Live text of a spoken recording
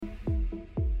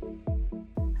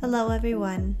Hello,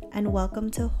 everyone, and welcome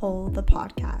to Whole the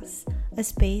Podcast, a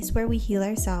space where we heal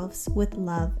ourselves with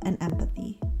love and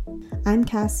empathy. I'm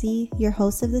Cassie, your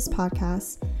host of this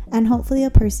podcast, and hopefully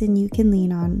a person you can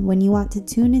lean on when you want to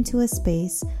tune into a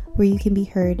space where you can be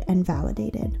heard and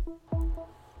validated.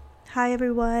 Hi,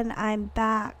 everyone, I'm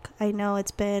back. I know it's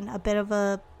been a bit of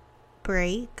a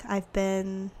break. I've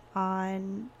been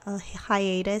on a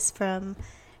hiatus from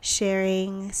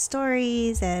sharing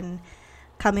stories and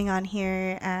coming on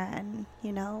here and,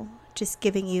 just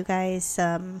giving you guys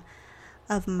some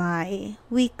of my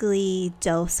weekly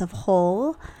dose of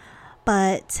whole.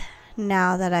 But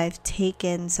now that I've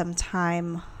taken some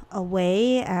time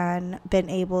away and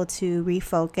been able to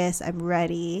refocus, I'm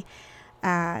ready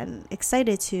and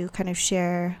excited to kind of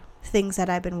share things that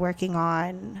I've been working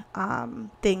on,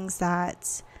 things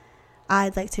that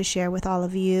I'd like to share with all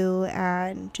of you,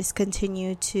 and just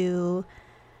continue to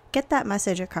get that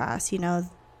message across,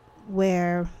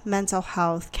 where mental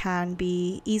health can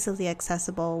be easily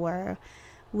accessible, where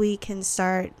we can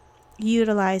start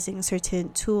utilizing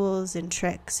certain tools and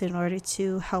tricks in order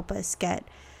to help us get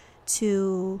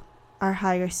to our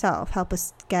higher self, help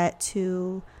us get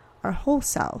to our whole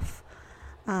self.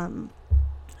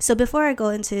 So before I go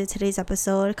into today's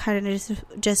episode, kind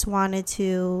of just wanted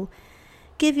to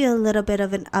give you a little bit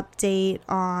of an update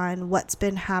on what's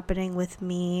been happening with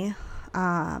me.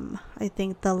 I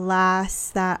think the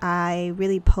last that I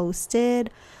really posted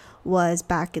was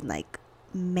back in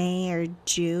May or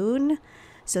June.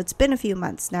 So it's been a few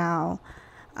months now.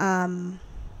 And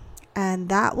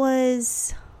that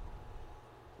was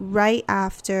right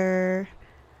after.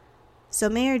 So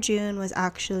May or June was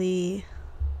actually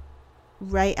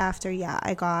right after,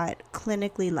 I got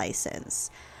clinically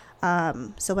licensed.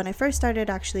 So when I first started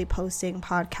actually posting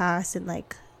podcasts and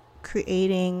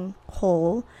creating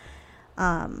whole,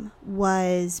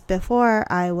 was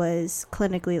before I was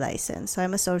clinically licensed. So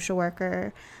I'm a social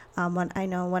worker. I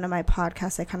know one of my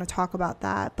podcasts, I kind of talk about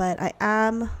that, but I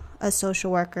am a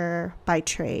social worker by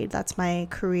trade. That's my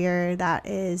career. That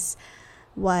is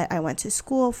what I went to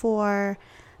school for.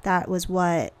 That was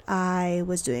what I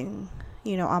was doing,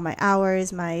 all my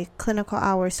hours, my clinical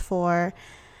hours for.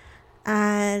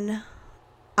 And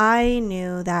I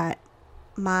knew that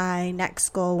my next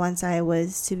goal, once I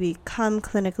was to become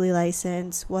clinically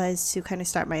licensed, was to kind of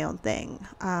start my own thing.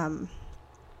 And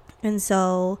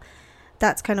so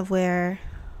that's kind of where,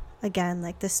 again,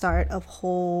 the start of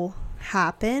whole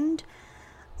happened.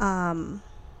 And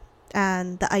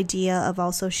the idea of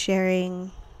also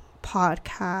sharing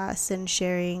podcasts and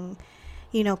sharing,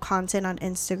 content on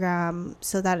Instagram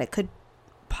so that it could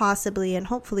possibly and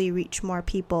hopefully reach more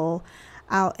people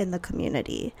out in the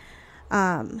community.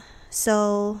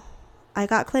 So I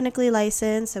got clinically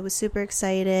licensed. I was super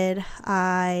excited.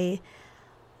 I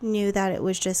knew that it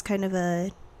was just kind of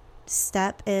a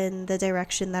step in the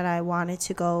direction that I wanted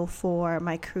to go for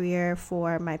my career,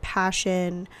 for my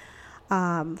passion,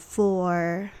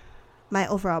 for my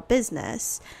overall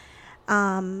business.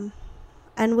 And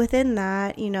within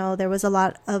that, there was a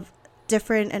lot of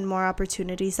different and more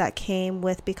opportunities that came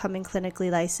with becoming clinically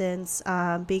licensed,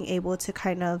 being able to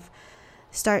kind of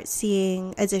start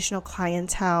seeing additional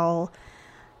clientele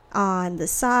on the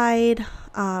side.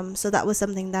 So that was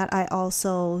something that I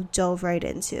also dove right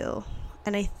into.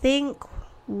 And I think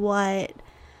what,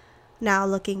 now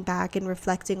looking back and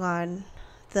reflecting on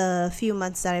the few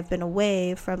months that I've been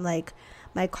away from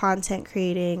my content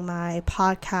creating, my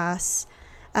podcast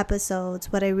episodes,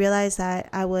 what I realized that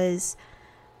I was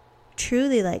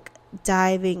truly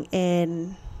diving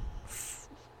in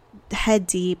head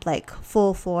deep,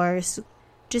 full force,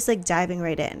 just diving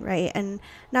right in, right? And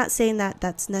not saying that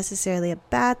that's necessarily a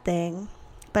bad thing,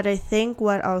 but I think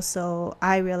what also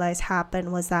I realized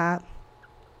happened was that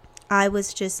I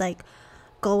was just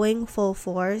going full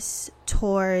force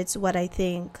towards what I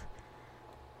think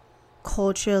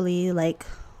culturally,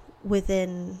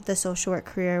 within the social work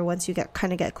career, once you get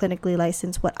clinically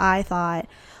licensed, what I thought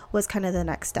was kind of the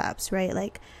next steps,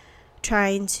 right?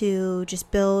 Trying to just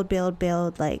build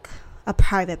a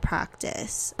private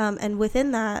practice. And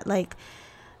within that,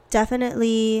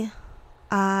 definitely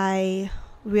I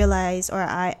realized, or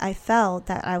I felt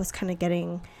that I was kind of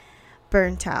getting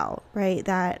burnt out, right?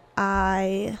 That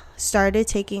I started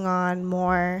taking on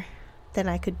more than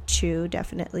I could chew,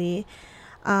 definitely.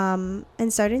 And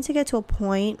starting to get to a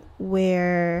point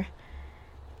where,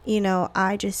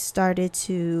 I just started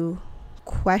to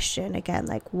question again,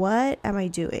 what am I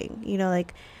doing?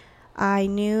 I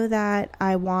knew that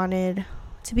I wanted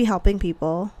to be helping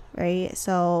people, right?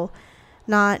 So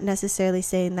not necessarily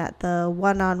saying that the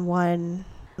one-on-one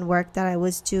work that I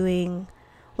was doing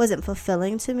wasn't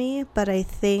fulfilling to me, but I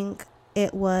think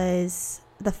it was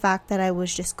the fact that I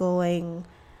was just going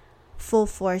full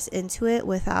force into it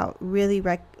without really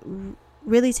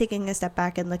taking a step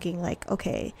back and looking like,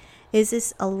 okay, is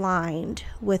this aligned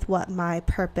with what my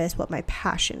purpose, what my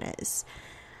passion is?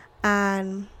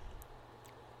 And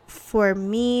for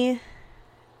me,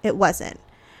 it wasn't,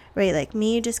 right? Like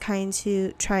me just trying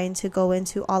to go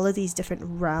into all of these different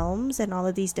realms and all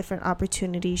of these different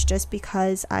opportunities just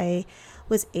because I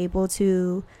was able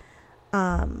to,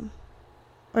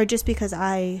 or just because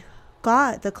I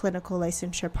got the clinical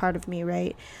licensure part of me,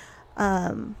 right?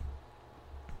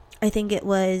 I think it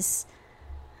was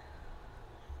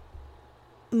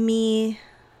me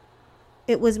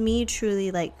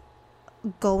truly like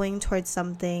going towards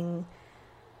something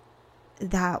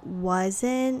that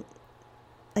wasn't,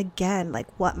 again, like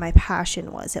what my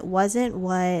passion was. It wasn't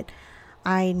what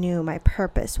I knew my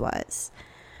purpose was,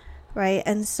 right?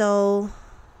 And so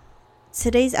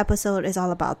today's episode is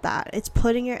all about that. It's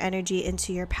putting your energy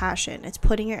into your passion. It's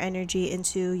putting your energy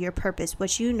into your purpose,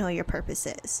 what you know your purpose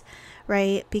is,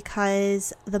 right?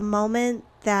 Because the moment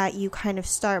that you kind of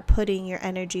start putting your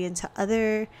energy into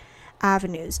other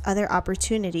avenues, other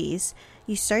opportunities,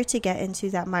 you start to get into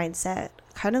that mindset,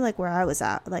 kind of like where I was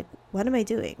at. Like, what am I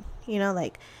doing? You know,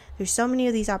 like there's so many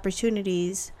of these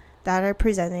opportunities that are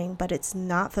presenting, but it's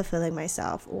not fulfilling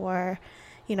myself. Or,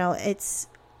 you know, it's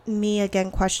me again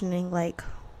questioning like,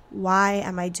 why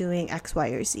am I doing X, Y,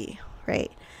 or Z,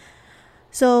 right?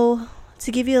 So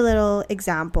to give you a little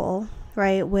example,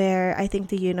 right, where I think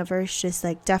the universe just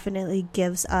like definitely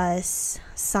gives us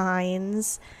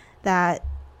signs that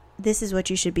this is what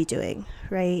you should be doing,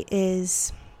 right,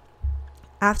 is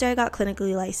after I got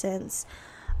clinically licensed,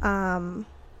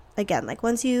 again, like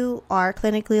once you are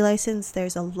clinically licensed,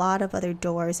 there's a lot of other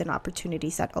doors and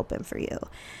opportunities that open for you,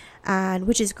 and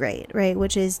which is great, right?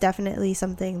 Which is definitely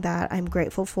something that I'm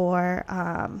grateful for.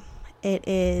 It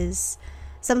is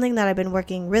something that I've been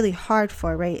working really hard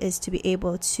for, right? Is to be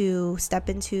able to step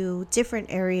into different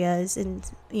areas and,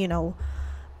 you know,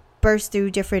 burst through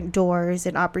different doors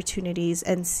and opportunities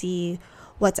and see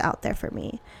what's out there for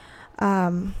me.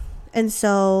 And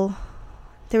so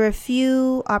there were a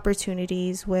few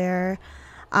opportunities where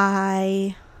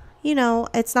I, you know,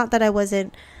 it's not that I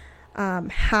wasn't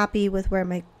happy with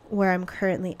where I'm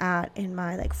currently at in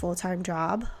my like full-time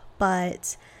job,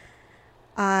 but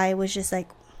I was just like,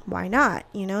 why not?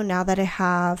 You know, now that I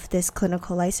have this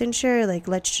clinical licensure, like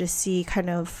let's just see kind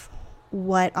of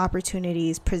what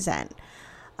opportunities present.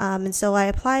 And so I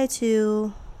applied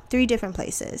to 3 different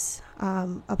places,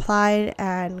 applied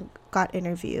and got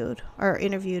interviewed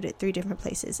at 3 different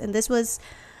places. And this was,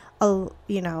 in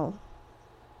the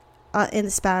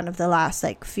span of the last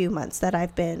like few months that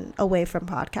I've been away from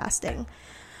podcasting.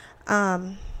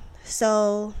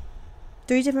 So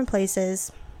 3 different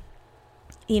places,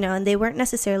 you know, and they weren't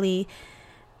necessarily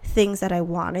things that I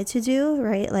wanted to do,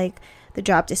 right? Like the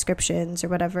job descriptions or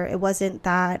whatever. It wasn't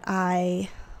that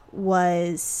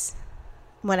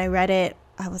when I read it,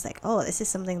 I was like, oh, this is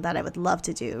something that I would love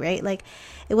to do, right? Like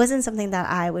it wasn't something that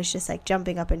I was just like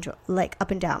jumping up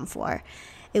and down for.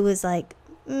 It was like,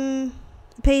 it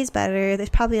pays better. There's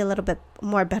probably a little bit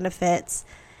more benefits,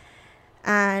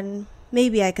 and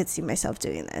maybe I could see myself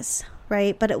doing this,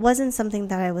 right? But it wasn't something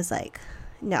that I was like,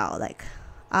 no, like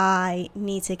I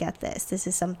need to get this. This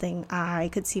is something I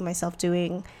could see myself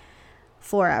doing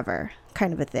forever,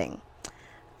 kind of a thing.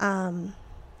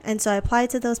 And so I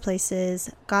applied to those places,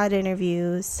 got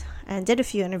interviews, and did a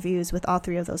few interviews with all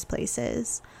 3 of those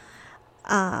places.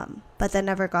 But then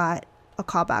never got a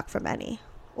call back from any,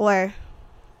 or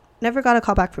never got a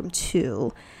call back from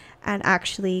 2, and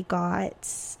actually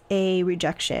got a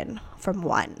rejection from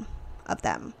 1 of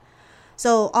them.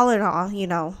 So all in all, you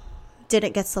know,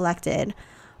 didn't get selected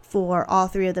for all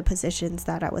 3 of the positions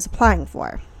that I was applying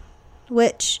for,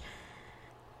 which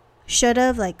should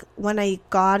have, like, when I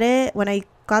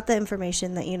got the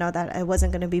information that, you know, that I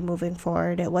wasn't going to be moving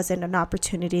forward, it wasn't an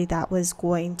opportunity that was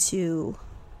going to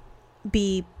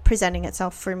be presenting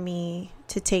itself for me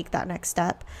to take that next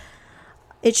step.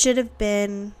 It should have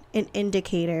been an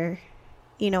indicator,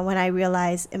 you know, when I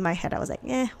realized in my head, I was like,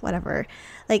 whatever.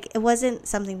 Like, it wasn't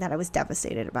something that I was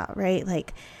devastated about, right?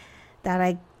 Like, that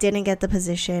I didn't get the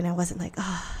position. I wasn't like,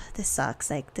 oh, this sucks.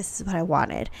 Like, this is what I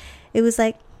wanted. It was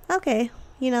like, okay,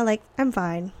 you know, like, I'm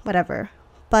fine, whatever.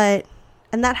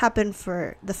 And that happened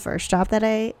for the first job that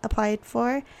I applied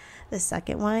for, the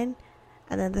second one,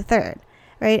 and then the third,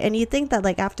 right? And you think that,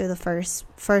 like, after the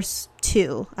first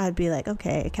 2, I'd be like,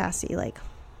 okay, Cassie, like,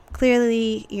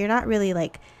 clearly you're not really,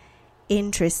 like,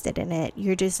 interested in it.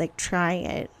 You're just, like, trying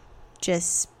it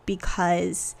just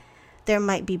because there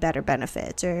might be better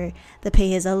benefits, or the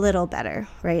pay is a little better,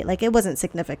 right? Like, it wasn't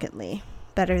significantly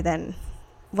better than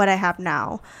what I have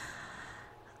now.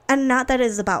 And not that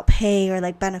it's about pay or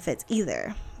like benefits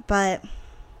either, but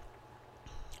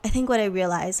I think what I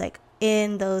realized, like,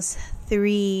 in those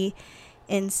 3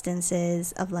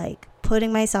 instances of like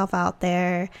putting myself out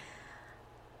there,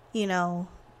 you know,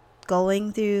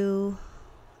 going through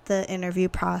the interview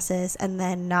process and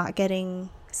then not getting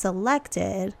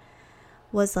selected,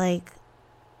 was like,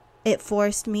 it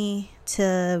forced me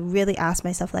to really ask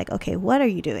myself, like, okay, what are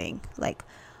you doing? Like,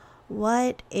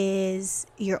 what is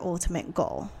your ultimate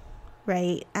goal,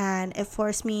 right? And it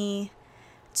forced me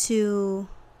to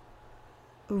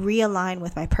realign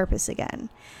with my purpose again,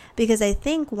 because I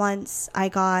think once I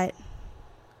got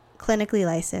clinically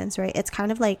licensed, right, it's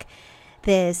kind of like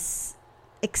this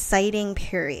exciting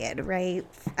period, right?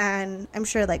 And I'm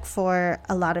sure, like, for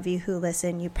a lot of you who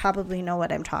listen, you probably know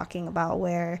what I'm talking about,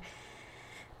 where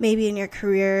maybe in your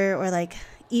career, or like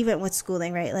even with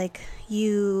schooling, right, like,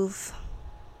 you've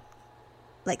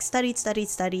like studied,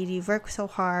 you've worked so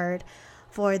hard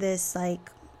for this,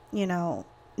 like, you know,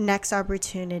 next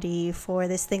opportunity, for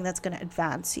this thing that's going to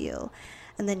advance you,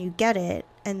 and then you get it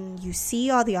and you see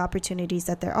all the opportunities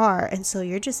that there are, and so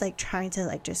you're just like trying to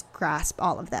like just grasp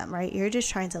all of them, right? You're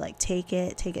just trying to like take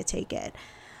it,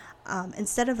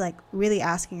 instead of like really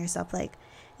asking yourself, like,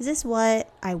 is this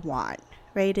what I want,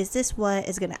 right? Is this what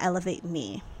is going to elevate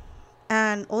me?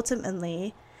 And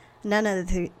ultimately, none of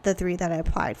the three that I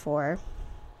applied for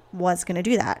was going to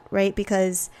do that, right?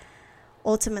 Because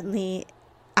ultimately,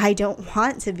 I don't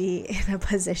want to be in a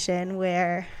position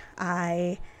where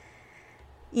I,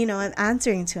 you know, I'm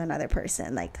answering to another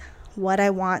person. Like, what I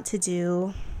want to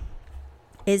do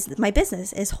is my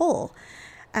business is whole.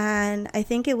 And I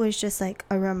think it was just like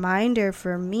a reminder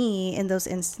for me in those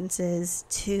instances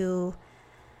to,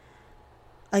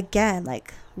 again,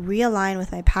 like, realign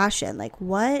with my passion. Like,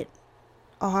 what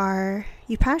are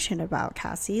you passionate about,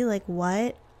 Cassie? Like,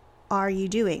 what are you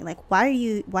doing? Like, why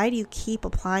do you keep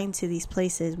applying to these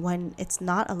places when it's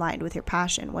not aligned with your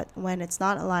passion, when it's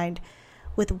not aligned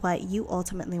with what you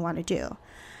ultimately want to do,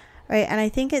 right? And I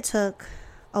think it took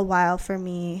a while for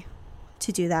me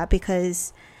to do that,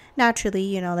 because naturally,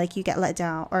 you know, like, you get let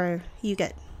down, or you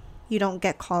don't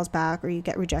get calls back, or you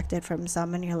get rejected from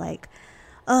some, and you're like,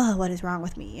 oh, what is wrong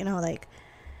with me? You know, like,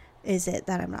 is it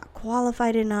that I'm not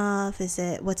qualified enough? Is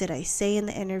it, what did I say in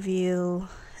the interview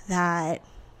that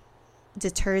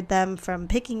deterred them from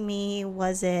picking me?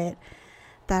 Was it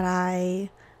that I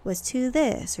was too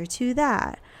this or too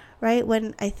that, right?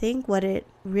 When I think what it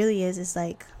really is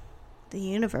like the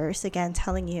universe, again,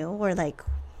 telling you, or like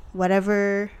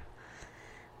whatever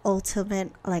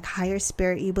ultimate, like, higher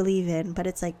spirit you believe in, but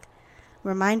it's like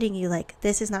reminding you, like,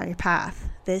 this is not your path,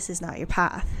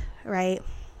 right?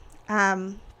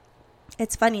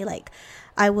 It's funny, like,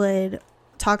 I would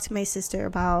talk to my sister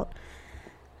about,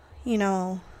 you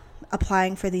know,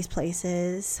 applying for these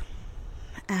places,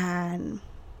 and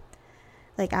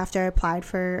like, after I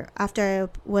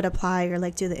would apply or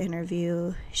like do the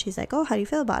interview, she's like, oh, how do you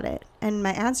feel about it? And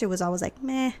my answer was always like,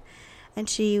 meh. And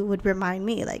she would remind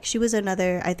me, like, she was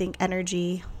another, I think,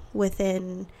 energy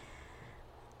within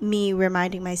me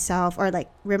reminding myself,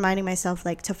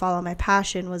 like, to follow my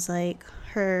passion, was like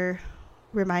her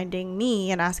reminding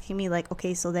me and asking me, like,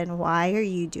 okay, so then why are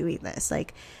you doing this?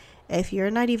 Like, if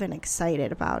you're not even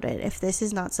excited about it, if this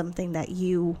is not something that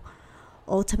you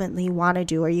ultimately want to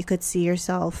do, or you could see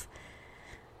yourself,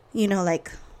 you know,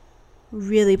 like,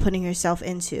 really putting yourself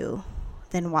into,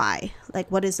 then why? Like,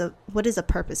 what is the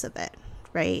purpose of it,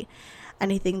 right?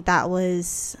 And I think that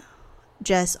was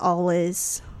just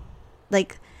always,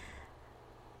 like,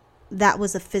 that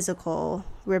was a physical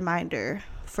reminder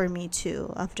for me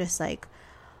too, of just like,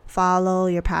 follow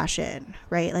your passion,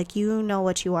 right? Like, you know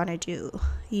what you want to do.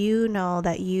 You know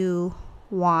that you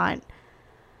want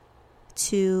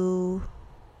to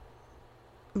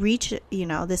reach, you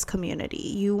know, this community.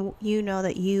 You know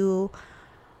that you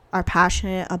are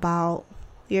passionate about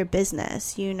your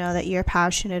business. You know that you're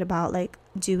passionate about, like,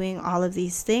 doing all of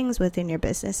these things within your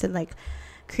business, and like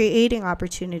creating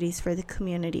opportunities for the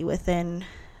community within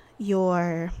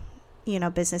your, you know,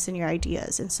 business and your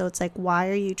ideas. And so it's like, why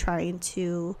are you trying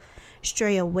to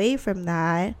stray away from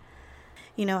that?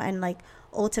 You know, and like,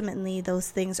 ultimately,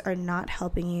 those things are not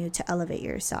helping you to elevate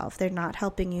yourself. They're not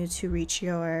helping you to reach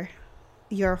your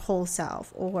whole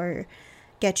self, or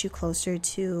get you closer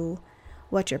to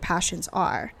what your passions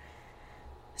are.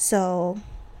 So,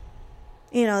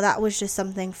 you know, that was just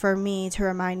something for me to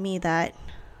remind me that,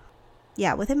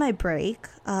 yeah, within my break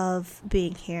of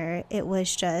being here, it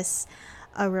was just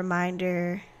a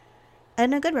reminder,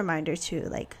 and a good reminder too,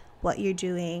 like, what you're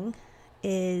doing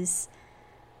is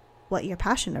what you're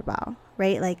passionate about,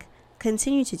 right? Like,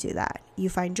 continue to do that. You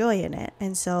find joy in it.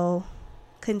 And so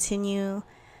continue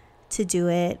to do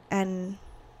it, and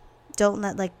don't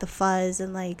let like the fuzz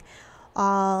and like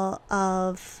all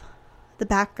of the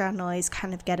background noise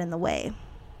kind of get in the way.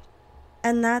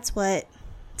 And that's what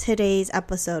today's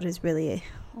episode is really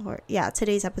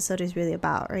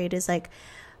about, right? Is like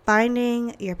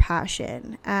finding your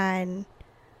passion and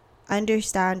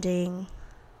understanding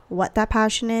what that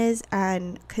passion is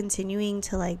and continuing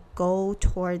to like go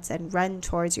towards and run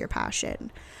towards your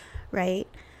passion, right?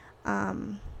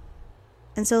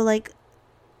 And so like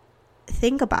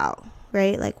think about,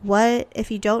 right? Like, what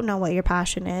if you don't know what your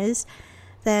passion is,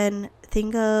 then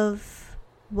think of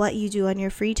what you do on your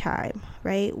free time,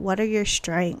 right? What are your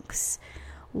strengths?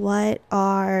 What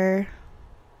are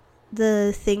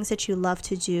the things that you love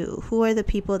to do? Who are the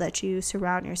people that you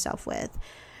surround yourself with,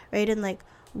 right? And like,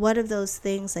 what of those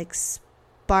things like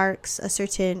sparks a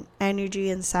certain energy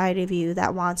inside of you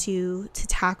that wants you to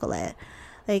tackle it?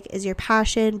 Like, is your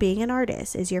passion being an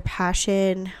artist? Is your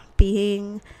passion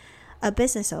being a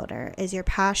business owner? Is your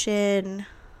passion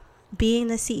being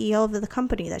the CEO of the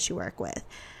company that you work with,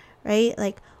 right?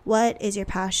 Like, what is your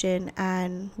passion,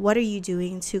 and what are you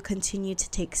doing to continue to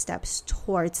take steps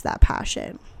towards that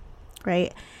passion,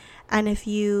 right? And if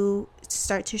you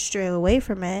start to stray away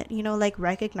from it, like,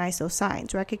 recognize those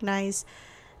signs, recognize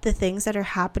the things that are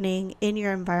happening in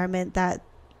your environment that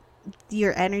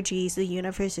your energies, the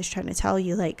universe is trying to tell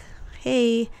you, like,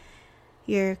 hey,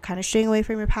 you're kind of straying away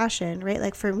from your passion, right?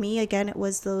 Like, for me, again, it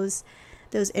was those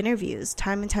interviews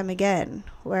time and time again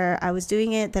where I was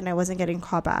doing it, then I wasn't getting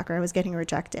called back, or I was getting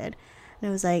rejected. And it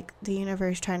was like the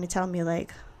universe trying to tell me,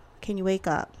 like, can you wake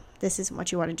up? This isn't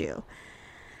what you want to do.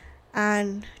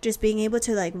 And just being able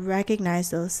to like recognize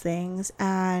those things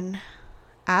and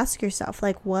ask yourself,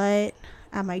 like, what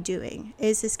am I doing?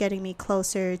 Is this getting me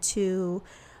closer to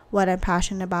what I'm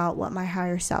passionate about, what my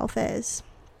higher self is?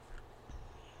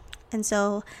 And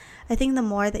so I think the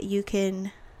more that you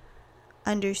can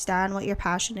understand what your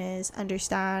passion is,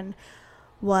 understand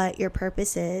what your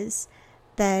purpose is,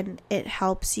 then it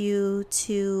helps you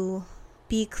to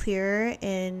be clearer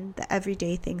in the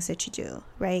everyday things that you do,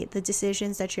 right? The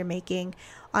decisions that you're making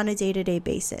on a day-to-day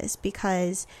basis,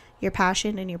 because your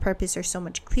passion and your purpose are so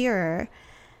much clearer.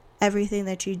 Everything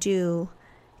that you do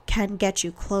can get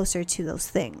you closer to those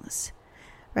things,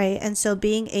 right? And so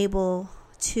being able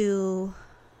to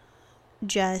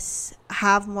just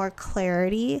have more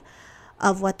clarity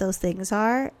of what those things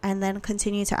are, and then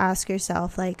continue to ask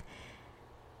yourself, like,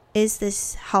 is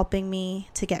this helping me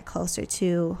to get closer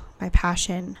to my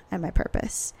passion and my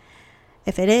purpose?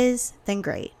 If it is, then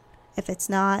great. If it's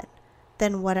not,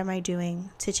 then what am I doing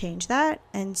to change that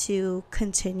and to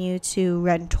continue to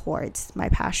run towards my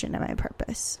passion and my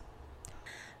purpose?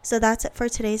 So that's it for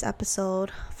today's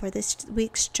episode. For this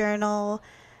week's journal,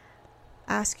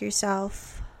 ask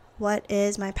yourself, what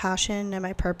is my passion and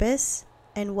my purpose?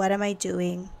 And what am I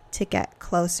doing to get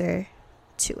closer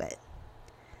to it?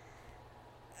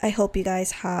 I hope you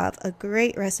guys have a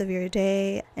great rest of your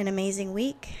day, an amazing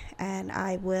week, and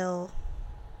I will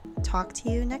talk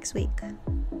to you next week.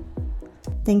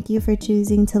 Thank you for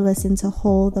choosing to listen to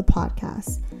Whole the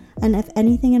podcast. And if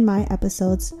anything in my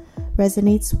episodes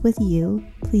resonates with you,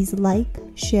 please like,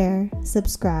 share,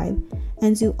 subscribe,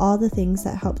 and do all the things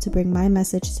that help to bring my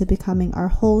message to becoming our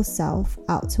whole self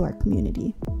out to our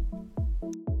community.